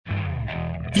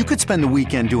You could spend the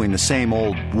weekend doing the same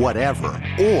old whatever,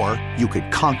 or you could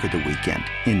conquer the weekend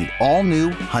in the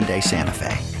all-new Hyundai Santa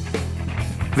Fe.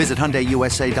 Visit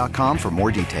HyundaiUSA.com for more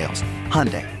details.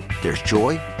 Hyundai, there's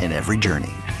joy in every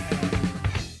journey.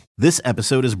 This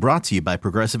episode is brought to you by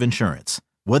Progressive Insurance.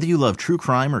 Whether you love true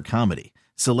crime or comedy,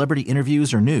 celebrity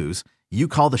interviews or news, you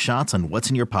call the shots on what's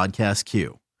in your podcast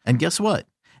queue. And guess what?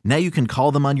 Now you can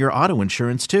call them on your auto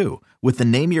insurance too with the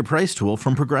Name Your Price tool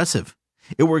from Progressive.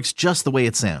 It works just the way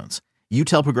it sounds. You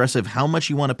tell Progressive how much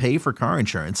you want to pay for car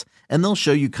insurance, and they'll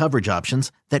show you coverage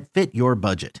options that fit your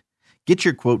budget. Get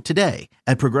your quote today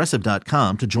at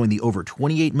Progressive.com to join the over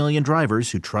 28 million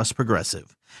drivers who trust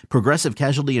Progressive. Progressive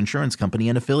Casualty Insurance Company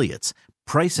and Affiliates.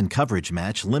 Price and coverage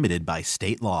match limited by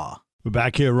state law. We're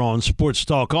back here on Sports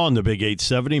Talk on the Big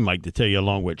 870. Mike Detillier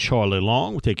along with Charlie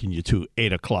Long. We're taking you to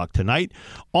 8 o'clock tonight.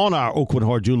 On our Oakwood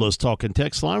Hard Jewelers Talk and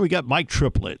Text line, we got Mike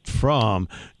Triplett from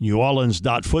New Orleans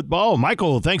Football.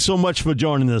 Michael, thanks so much for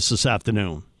joining us this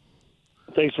afternoon.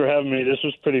 Thanks for having me. This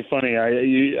was pretty funny.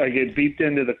 I get beeped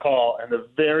into the call, and the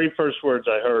very first words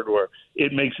I heard were,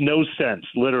 "It makes no sense,"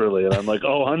 literally. And I'm like,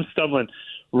 oh, I'm stumbling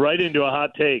right into a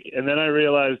hot take. And then I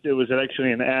realized it was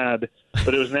actually an ad,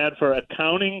 but it was an ad for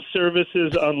Accounting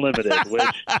Services Unlimited, which,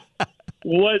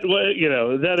 what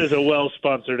that is a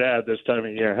well-sponsored ad this time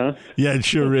of year, huh? Yeah, it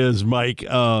sure is, Mike.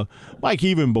 Mike,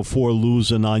 even before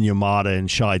losing Onyemata and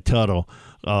Shy Tuttle,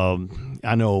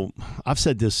 I know I've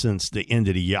said this since the end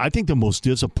of the year. I think the most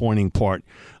disappointing part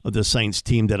of the Saints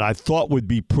team that I thought would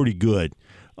be pretty good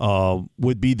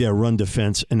would be their run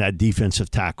defense and that defensive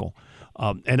tackle.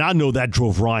 And I know that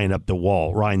drove Ryan up the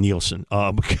wall, Ryan Nielsen,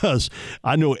 because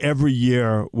I know every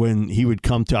year when he would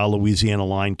come to our Louisiana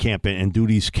line camp and do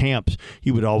these camps,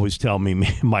 he would always tell me,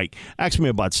 "Man, Mike, ask me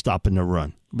about stopping the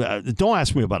run. Don't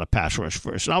ask me about a pass rush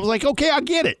first." And I was like, okay, I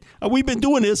get it. We've been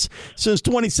doing this since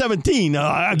 2017.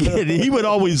 I get it. He would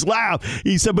always laugh.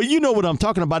 He said, but you know what I'm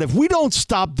talking about. If we don't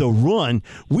stop the run,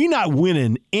 we're not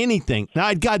winning anything. Now,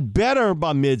 it got better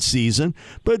by midseason,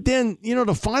 but then,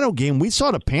 the final game, we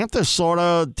saw the Panthers sort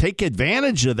of take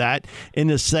advantage of that in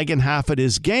the second half of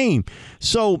this game.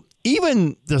 So,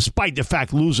 even despite the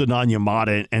fact losing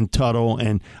Onyemata and Tuttle,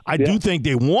 and I do think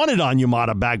they wanted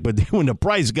Onyemata back, but when the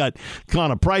price got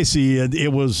kind of pricey, it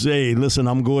was, hey, listen,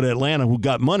 I'm going to Atlanta who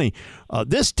got money.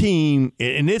 This team,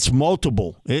 and it's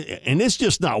multiple, and it's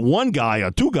just not one guy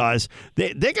or two guys.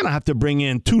 They're going to have to bring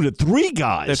in 2 to 3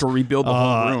 guys. They have to rebuild the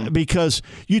whole room. Because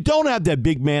you don't have that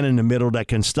big man in the middle that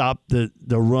can stop the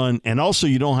run, and also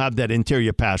you don't have that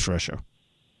interior pass rusher.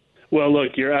 Well,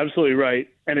 look, you're absolutely right,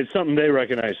 and it's something they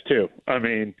recognize too. I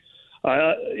mean,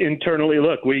 internally,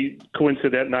 look,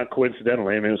 not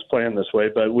coincidentally, I mean, it was planned this way,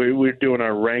 but we're doing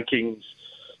our rankings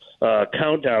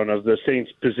countdown of the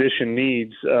Saints' position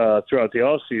needs throughout the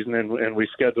offseason, and we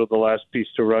scheduled the last piece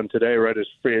to run today right as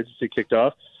free agency kicked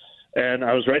off. And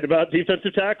I was right about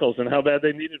defensive tackles and how bad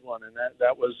they needed one, and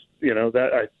that was, that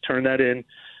I turned that in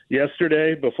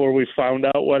yesterday before we found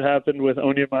out what happened with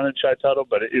Onyemata and Shy Tuttle,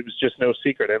 but it was just no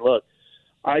secret. And look,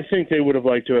 I think they would have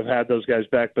liked to have had those guys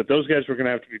back, but those guys were going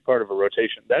to have to be part of a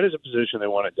rotation. That is a position they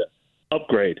wanted to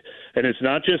upgrade. And it's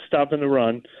not just stopping the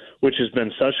run, which has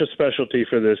been such a specialty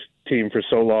for this team for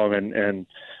so long and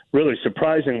really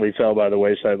surprisingly fell by the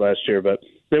wayside last year, but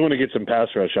they want to get some pass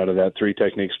rush out of that 3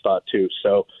 technique spot too.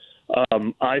 So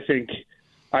I think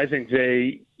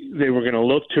they were going to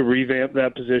look to revamp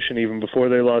that position even before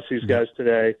they lost these guys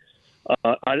today.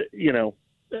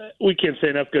 We can't say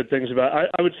enough good things about.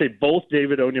 I would say both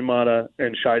David Onyemata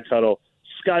and Shy Tuttle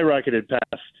skyrocketed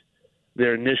past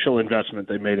their initial investment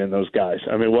they made in those guys.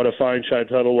 I mean, what a fine Shy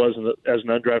Tuttle was as an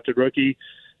undrafted rookie,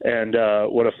 and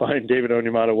what a fine David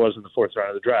Onyemata was in the 4th round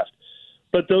of the draft.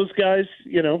 But those guys,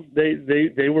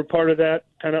 they were part of that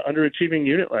kind of underachieving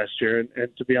unit last year.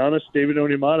 And to be honest, David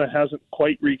Onyemata hasn't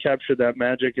quite recaptured that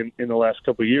magic in the last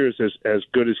couple of years as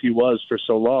good as he was for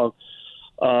so long.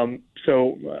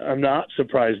 So I'm not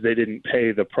surprised they didn't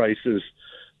pay the prices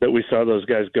that we saw those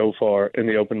guys go for in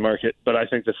the open market. But I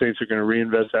think the Saints are going to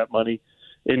reinvest that money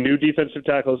in new defensive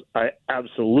tackles. I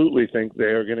absolutely think they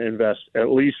are going to invest at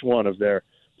least one of their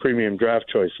premium draft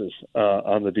choices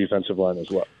on the defensive line as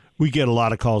well. We get a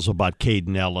lot of calls about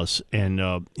Caden Ellis, and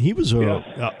he was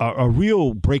a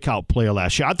real breakout player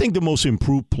last year. I think the most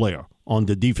improved player on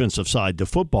the defensive side, the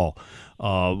football.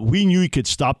 We knew he could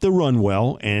stop the run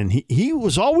well, and he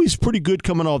was always pretty good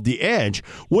coming off the edge.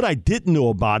 What I didn't know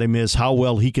about him is how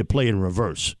well he could play in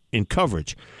reverse, in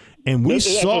coverage. And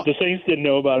that's what the Saints didn't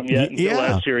know about him yet until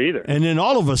last year either. And then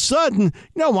all of a sudden,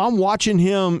 I'm watching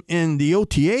him in the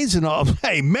OTAs and all.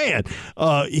 Hey, man,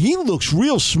 he looks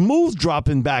real smooth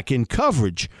dropping back in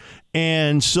coverage.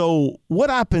 And so what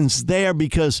happens there?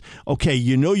 Because, okay,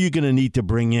 you know you're going to need to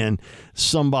bring in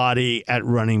somebody at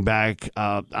running back.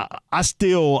 I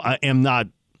still am not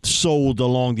sold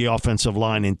along the offensive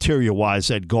line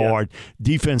interior-wise at guard,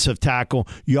 defensive tackle.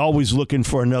 You're always looking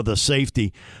for another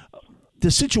safety. The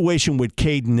situation with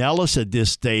Caden Ellis at this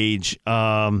stage,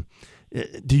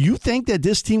 do you think that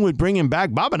this team would bring him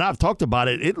back? Bob and I have talked about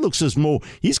it. It looks as though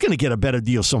he's going to get a better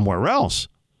deal somewhere else.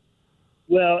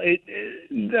 Well,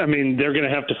 I mean, they're going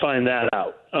to have to find that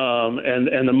out,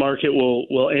 and the market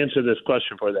will answer this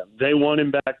question for them. They want him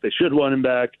back. They should want him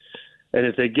back. And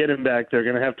if they get him back, they're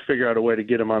going to have to figure out a way to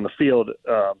get him on the field.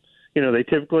 They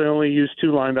typically only use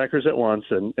two linebackers at once,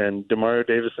 and Demario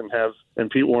Davis and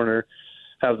Pete Werner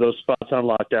have those spots on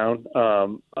lockdown.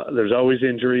 There's always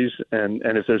injuries, and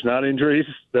if there's not injuries,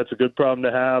 that's a good problem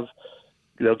to have.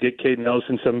 They'll get Caden Ellis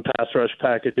in some pass rush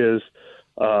packages.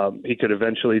 He could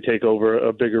eventually take over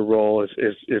a bigger role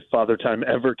if Father Time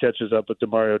ever catches up with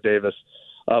Demario Davis.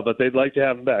 But they'd like to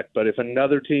have him back. But if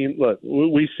another team, look,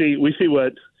 we see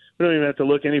what. We don't even have to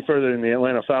look any further than the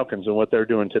Atlanta Falcons and what they're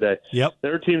doing today. Yep.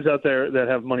 There are teams out there that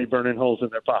have money burning holes in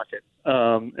their pocket,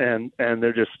 and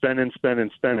they're just spending.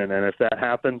 And if that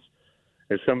happens,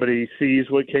 if somebody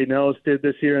sees what Caden Ellis did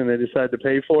this year and they decide to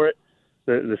pay for it,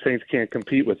 the Saints can't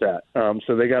compete with that.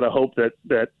 So they got to hope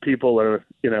that people are,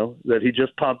 that he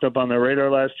just popped up on their radar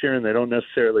last year and they don't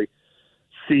necessarily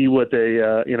see what they,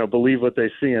 believe what they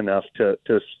see enough to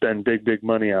spend big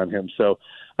money on him. So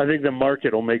I think the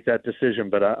market will make that decision.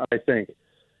 But I think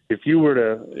if you were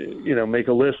to, make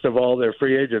a list of all their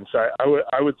free agents,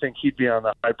 I would think he'd be on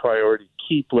the high priority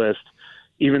keep list,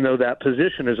 even though that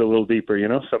position is a little deeper.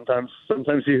 Sometimes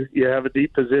you have a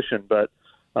deep position, but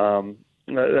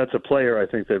that's a player I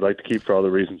think they'd like to keep for all the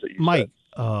reasons that you Mike,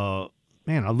 said.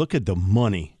 Man, I look at the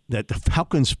money that the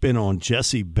Falcons spent on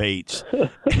Jesse Bates,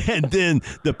 and then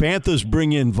the Panthers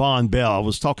bring in Von Bell. I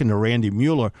was talking to Randy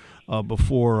Mueller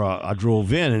before I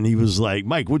drove in, and he was like,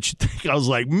 Mike, what you think? I was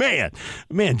like, man,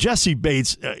 Jesse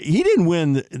Bates, he didn't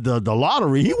win the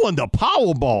lottery. He won the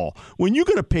Powerball. When you're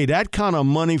going to pay that kind of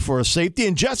money for a safety,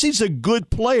 and Jesse's a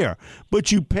good player,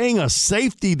 but you paying a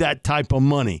safety that type of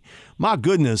money, my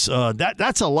goodness,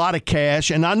 that's a lot of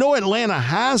cash. And I know Atlanta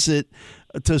has it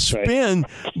to spend,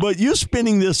 but you're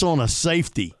spending this on a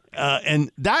safety.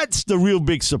 And that's the real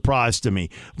big surprise to me.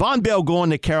 Von Bell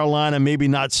going to Carolina, maybe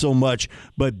not so much,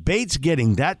 but Bates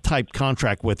getting that type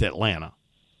contract with Atlanta.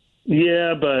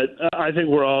 Yeah, but I think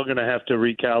we're all going to have to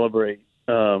recalibrate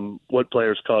what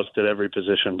players cost at every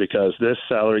position, because this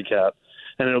salary cap,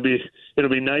 and it'll be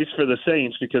nice for the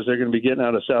Saints because they're going to be getting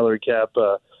out of salary cap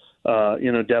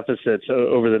deficits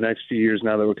over the next few years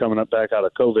now that we're coming back out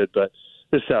of COVID, but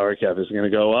this salary cap is going to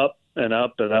go up and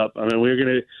up and up. I mean, we're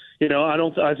going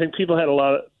to, I think people had a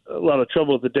lot of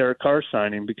trouble with the Derek Carr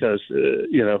signing because,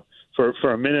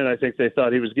 for a minute, I think they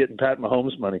thought he was getting Pat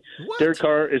Mahomes money. What? Derek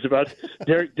Carr is about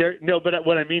Derek. No, but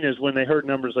what I mean is when they heard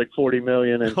numbers like $40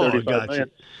 million and $35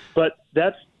 million, but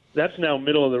that's now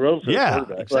middle of the road for the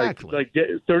quarterback. Exactly. Like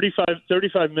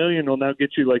 $35 million will now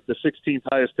get you like the 16th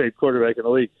highest paid quarterback in the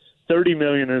league. $30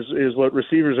 million is what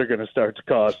receivers are going to start to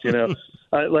cost.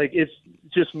 It's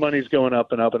just money's going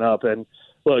up and up and up. And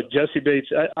look, Jesse Bates,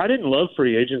 I didn't love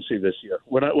free agency this year.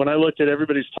 When I looked at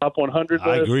everybody's top 100 list,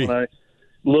 I agree. When I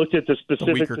looked at the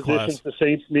specific positions the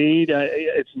Saints need,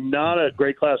 it's not a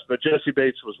great class. But Jesse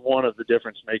Bates was one of the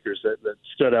difference makers that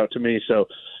stood out to me. So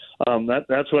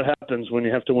that's what happens when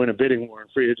you have to win a bidding war in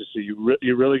free agency.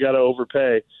 You really got to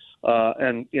overpay.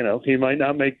 And he might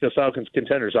not make the Falcons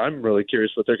contenders. I'm really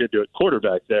curious what they're going to do at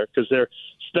quarterback there, because they're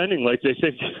spending like they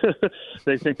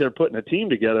think they're putting a team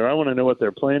together. I want to know what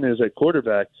their plan is at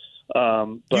quarterback.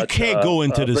 But you can't go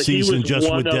into the season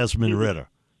just with Desmond Ritter.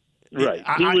 Right.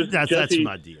 That's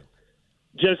my deal.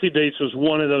 Jesse Bates was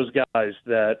one of those guys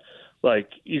that,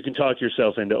 you can talk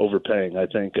yourself into overpaying, I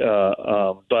think.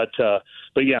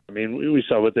 But yeah, I mean, we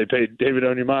saw what they paid David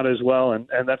Onyemata as well, and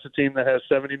that's a team that has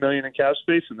 $70 million in cap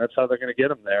space, and that's how they're going to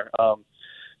get him there.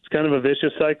 It's kind of a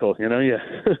vicious cycle,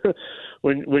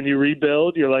 when you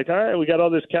rebuild, you're like, all right, we got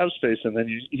all this cap space, and then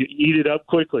you eat it up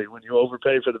quickly when you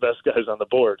overpay for the best guys on the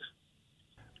board.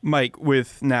 Mike,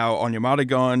 with now Onyemata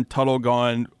gone, Tuttle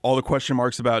gone, all the question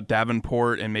marks about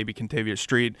Davenport and maybe Kentavious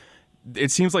Street,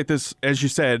 it seems like this, as you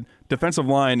said, defensive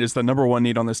line is the number one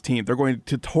need on this team. They're going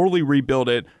to totally rebuild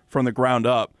it from the ground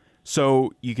up.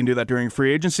 So you can do that during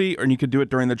free agency, or you could do it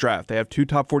during the draft. They have 2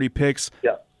 top 40 picks.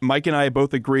 Yeah. Mike and I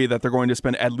both agree that they're going to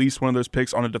spend at least one of those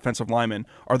picks on a defensive lineman.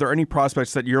 Are there any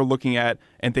prospects that you're looking at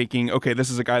and thinking, okay,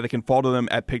 this is a guy that can fall to them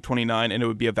at pick 29 and it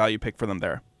would be a value pick for them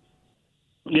there?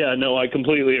 Yeah, no, I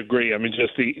completely agree. I mean,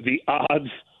 just the odds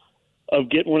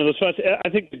getting one of those spots. I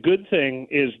think the good thing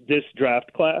is this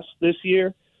draft class this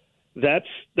year. That's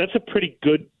a pretty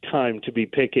good time to be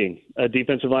picking a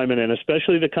defensive lineman, and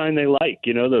especially the kind they like.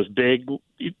 Those big,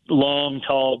 long,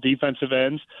 tall defensive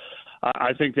ends.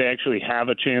 I think they actually have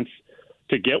a chance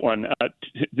to get one.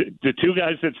 The two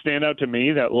guys that stand out to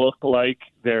me that look like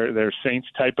they're Saints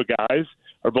type of guys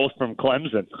are both from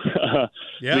Clemson.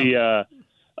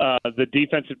 The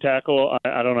defensive tackle,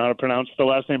 I don't know how to pronounce the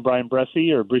last name, Brian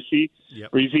Bresee or Bresee.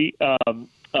 Yep. Bresee.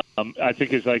 I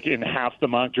think is like in half the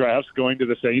mock drafts going to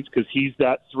the Saints because he's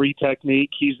that 3 technique.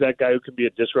 He's that guy who can be a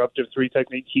disruptive 3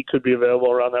 technique. He could be available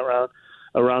around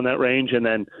that range. And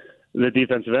then the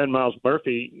defensive end, Miles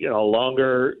Murphy,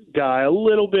 longer guy, a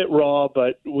little bit raw,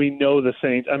 but we know the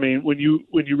Saints. I mean, when you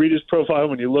read his profile,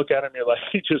 when you look at him, you're like,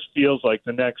 he just feels like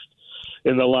the next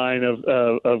in the line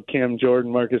of Cam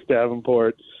Jordan, Marcus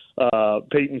Davenport,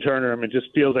 Peyton Turner. I mean, just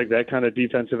feels like that kind of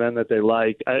defensive end that they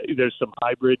like. There's some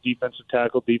hybrid defensive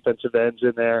tackle, defensive ends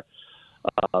in there.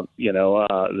 The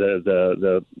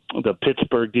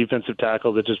Pittsburgh defensive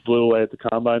tackle that just blew away at the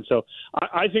combine. So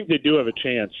I think they do have a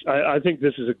chance. I think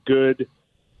this is a good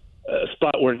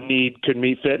spot where need could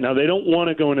meet fit. Now, they don't want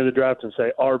to go into the draft and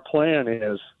say, our plan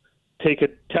is take a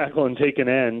tackle and take an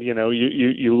end.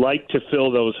 You like to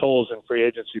fill those holes in free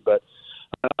agency, but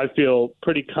I feel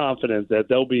pretty confident that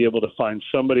they'll be able to find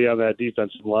somebody on that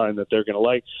defensive line that they're going to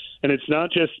like. And it's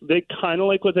not just – they kind of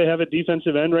like what they have at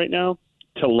defensive end right now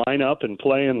to line up and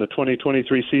play in the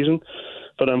 2023 season.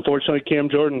 But unfortunately, Cam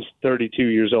Jordan's 32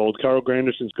 years old. Carl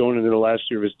Granderson's going into the last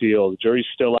year of his deal. The jury's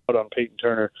still out on Peyton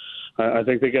Turner. I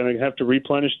think they're going to have to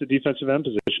replenish the defensive end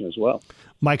position as well.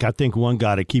 Mike, I think one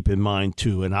guy to keep in mind,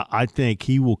 too, and I think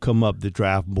he will come up the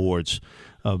draft boards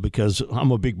because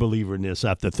I'm a big believer in this.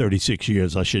 After 36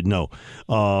 years, I should know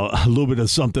a little bit of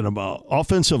something about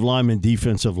offensive lineman,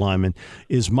 defensive lineman,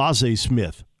 is Mazi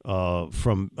Smith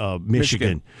from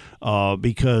Michigan.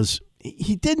 Because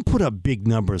he didn't put up big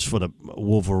numbers for the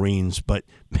Wolverines, but,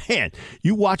 man,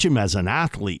 you watch him as an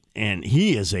athlete, and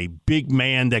he is a big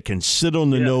man that can sit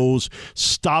on the nose,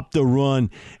 stop the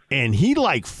run, and he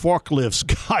like forklifts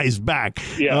guys back.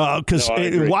 Because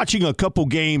watching a couple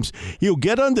games, he'll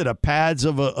get under the pads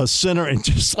of a center and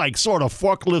just like sort of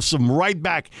forklifts them right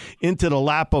back into the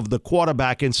lap of the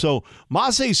quarterback. And so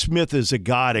Mazi Smith is a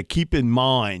guy to keep in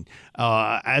mind.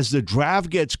 As the draft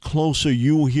gets closer,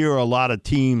 you'll hear a lot of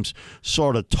teams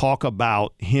sort of talk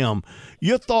about him.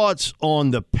 Your thoughts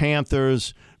on the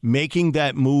Panthers making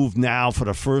that move now for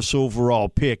the first overall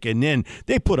pick, and then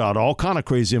they put out all kind of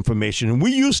crazy information, and we're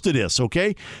used to this,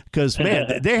 okay? Because,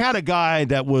 man, they had a guy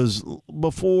that was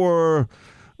before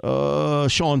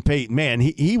Sean Payton. Man,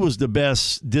 he was the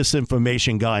best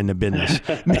disinformation guy in the business.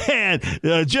 Man,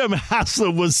 Jim Hassler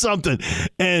was something.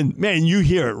 And, man, you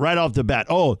hear it right off the bat.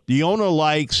 Oh, the owner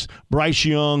likes Bryce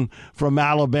Young from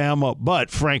Alabama,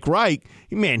 but Frank Reich,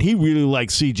 man, he really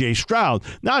likes C.J. Stroud.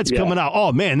 Now it's coming out,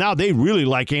 oh, man, now they really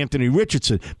like Anthony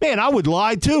Richardson. Man, I would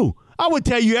lie, too. I would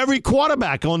tell you every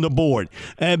quarterback on the board,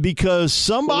 because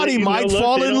somebody might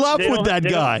fall in love with that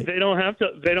guy. They don't have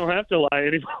to lie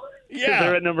anymore. Yeah,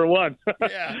 they're at number one.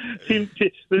 Yeah,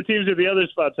 the teams at the other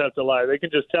spots have to lie. They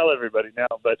can just tell everybody now.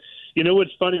 But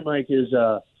what's funny, Mike, is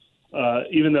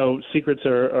even though secrets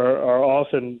are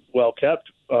often well kept,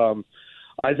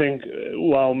 I think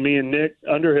while me and Nick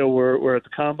Underhill were at the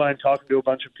combine talking to a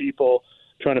bunch of people,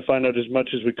 trying to find out as much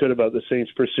as we could about the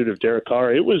Saints' pursuit of Derek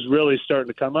Carr, it was really starting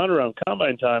to come out around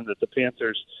combine time that the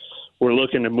Panthers were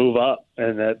looking to move up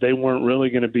and that they weren't really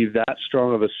going to be that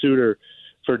strong of a suitor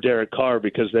for Derek Carr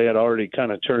because they had already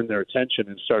kind of turned their attention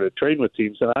and started trading with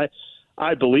teams. And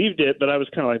I believed it, but I was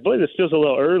kind of like, boy, this feels a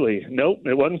little early. Nope,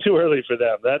 it wasn't too early for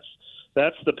them.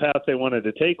 That's the path they wanted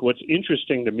to take. What's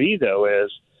interesting to me, though,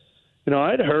 is,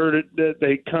 I'd heard that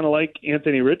they kind of like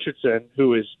Anthony Richardson,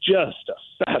 who is just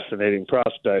a fascinating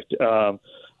prospect.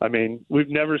 I mean, we've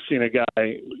never seen a guy,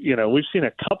 we've seen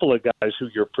a couple of guys who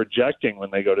you're projecting when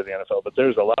they go to the NFL, but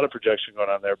there's a lot of projection going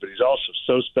on there, but he's also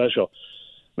so special.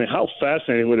 I mean, how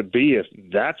fascinating would it be if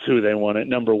that's who they want at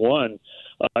number one,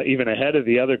 even ahead of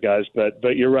the other guys?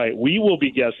 But you're right. We will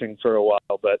be guessing for a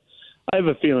while, but I have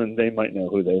a feeling they might know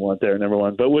who they want there, number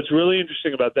one. But what's really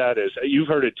interesting about that is, you've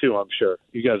heard it too, I'm sure,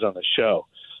 you guys on the show.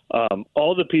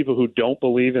 All the people who don't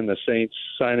believe in the Saints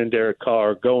signing Derek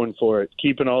Carr, going for it,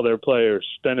 keeping all their players,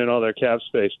 spending all their cap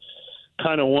space,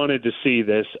 kind of wanted to see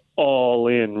this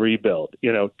all-in rebuild.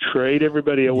 Trade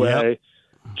everybody away. Yep.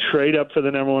 Trade up for the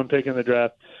number one pick in the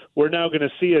draft. We're now going to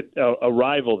see a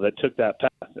rival that took that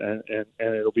path, and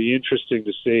it'll be interesting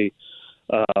to see,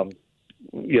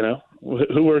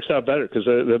 who works out better, because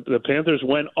the Panthers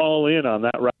went all in on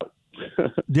that route.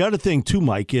 The other thing, too,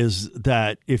 Mike, is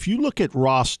that if you look at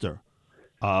roster,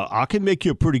 I can make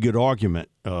you a pretty good argument.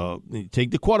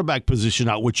 Take the quarterback position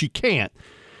out, which you can't.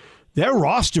 Their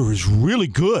roster is really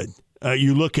good.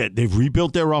 You look at, they've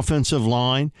rebuilt their offensive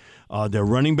line. Their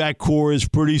running back core is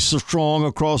pretty strong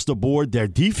across the board. Their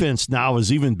defense now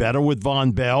is even better with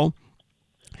Von Bell.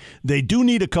 They do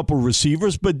need a couple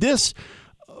receivers, but this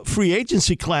free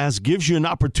agency class gives you an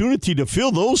opportunity to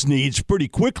fill those needs pretty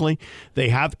quickly. They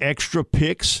have extra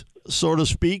picks, so to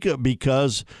speak,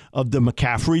 because of the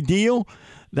McCaffrey deal.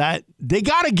 That they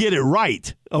got to get it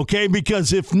right, okay?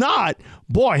 Because if not,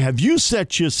 boy, have you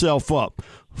set yourself up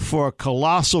for a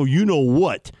colossal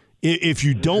you-know-what if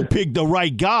you don't pick the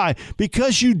right guy,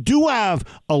 because you do have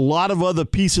a lot of other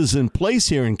pieces in place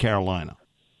here in Carolina.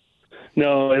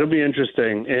 No, it'll be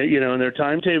interesting. And their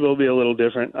timetable will be a little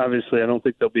different. Obviously, I don't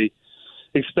think they'll be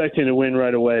expecting to win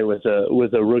right away with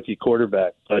a rookie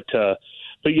quarterback. But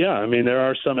yeah, I mean, there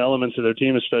are some elements of their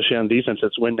team, especially on defense,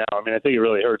 that's win now. I mean, I think it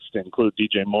really hurts to include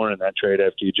DJ Moore in that trade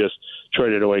after you just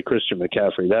traded away Christian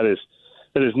McCaffrey. That is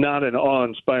not an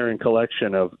awe-inspiring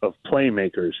collection of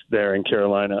playmakers there in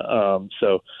Carolina.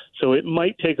 So it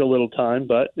might take a little time,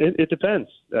 but it depends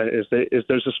if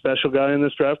there's a special guy in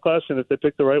this draft class and if they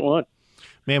pick the right one.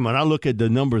 Man, when I look at the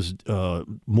numbers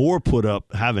Moore put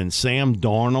up, having Sam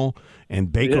Darnold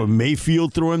and Baker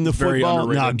Mayfield throwing the football.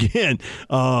 Now, again,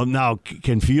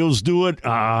 can Fields do it?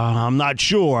 I'm not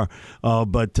sure.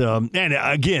 But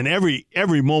again,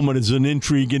 every moment is an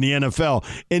intrigue in the NFL.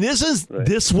 And isn't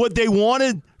this what they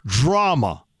wanted?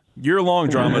 Drama. Year-long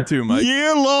drama, too, Mike.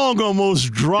 Year-long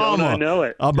almost drama. Don't I know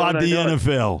it. About the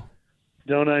NFL.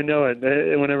 Don't I know it?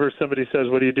 Whenever somebody says,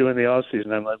 what do you do in the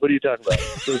offseason? I'm like, what are you talking about?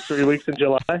 Those 3 weeks in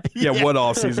July? Yeah, what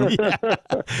offseason? Yeah.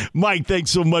 Mike, thanks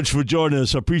so much for joining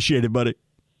us. I appreciate it, buddy.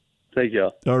 Thank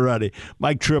you. All righty.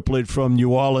 Mike Triplett from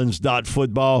New Orleans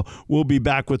Football. We'll be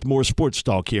back with more sports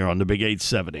talk here on the Big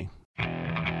 870.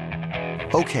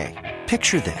 Okay,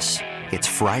 picture this. It's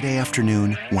Friday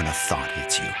afternoon when a thought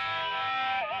hits you.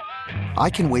 I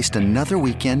can waste another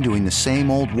weekend doing the same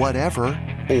old whatever,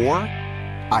 or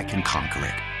I can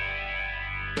conquer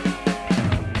it.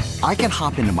 I can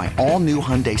hop into my all-new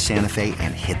Hyundai Santa Fe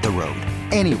and hit the road.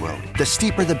 Any road. The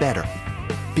steeper, the better.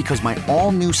 Because my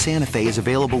all-new Santa Fe is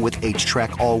available with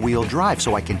H-Track all-wheel drive,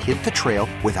 so I can hit the trail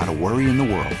without a worry in the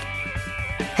world.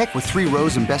 Heck, with 3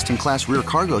 rows and best-in-class rear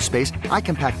cargo space, I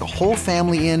can pack the whole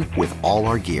family in with all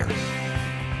our gear.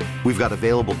 We've got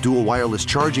available dual wireless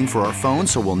charging for our phones,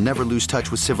 so we'll never lose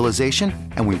touch with civilization,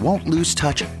 and we won't lose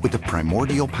touch with the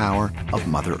primordial power of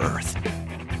Mother Earth.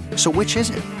 So which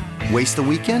is it? Waste the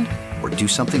weekend or do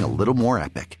something a little more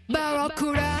epic?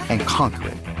 And conquer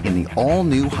it in the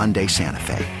all-new Hyundai Santa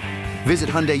Fe. Visit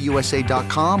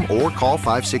HyundaiUSA.com or call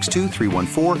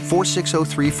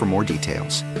 562-314-4603 for more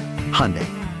details. Hyundai,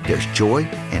 there's joy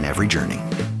in every journey.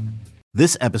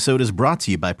 This episode is brought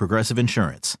to you by Progressive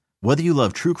Insurance. Whether you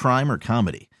love true crime or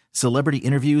comedy, celebrity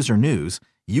interviews or news,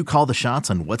 you call the shots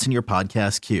on what's in your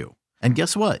podcast queue. And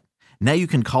guess what? Now you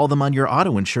can call them on your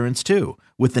auto insurance too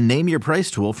with the Name Your Price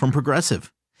tool from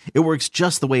Progressive. It works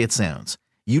just the way it sounds.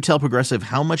 You tell Progressive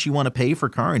how much you want to pay for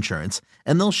car insurance,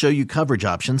 and they'll show you coverage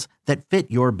options that fit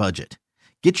your budget.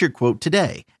 Get your quote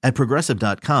today at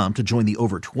Progressive.com to join the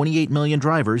over 28 million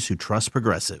drivers who trust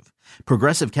Progressive.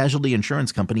 Progressive Casualty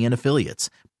Insurance Company and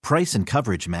Affiliates. Price and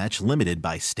coverage match limited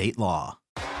by state law.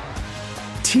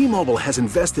 T-Mobile has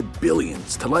invested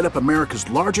billions to light up America's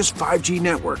largest 5G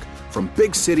network, from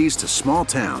big cities to small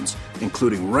towns,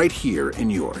 including right here in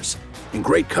yours. And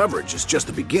great coverage is just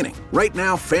the beginning. Right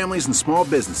now, families and small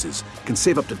businesses can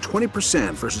save up to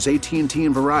 20% versus AT&T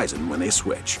and Verizon when they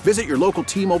switch. Visit your local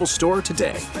T-Mobile store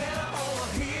today.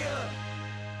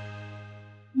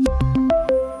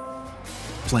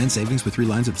 Plan savings with 3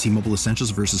 lines of T-Mobile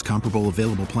Essentials versus comparable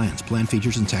available plans. Plan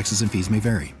features and taxes and fees may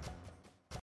vary.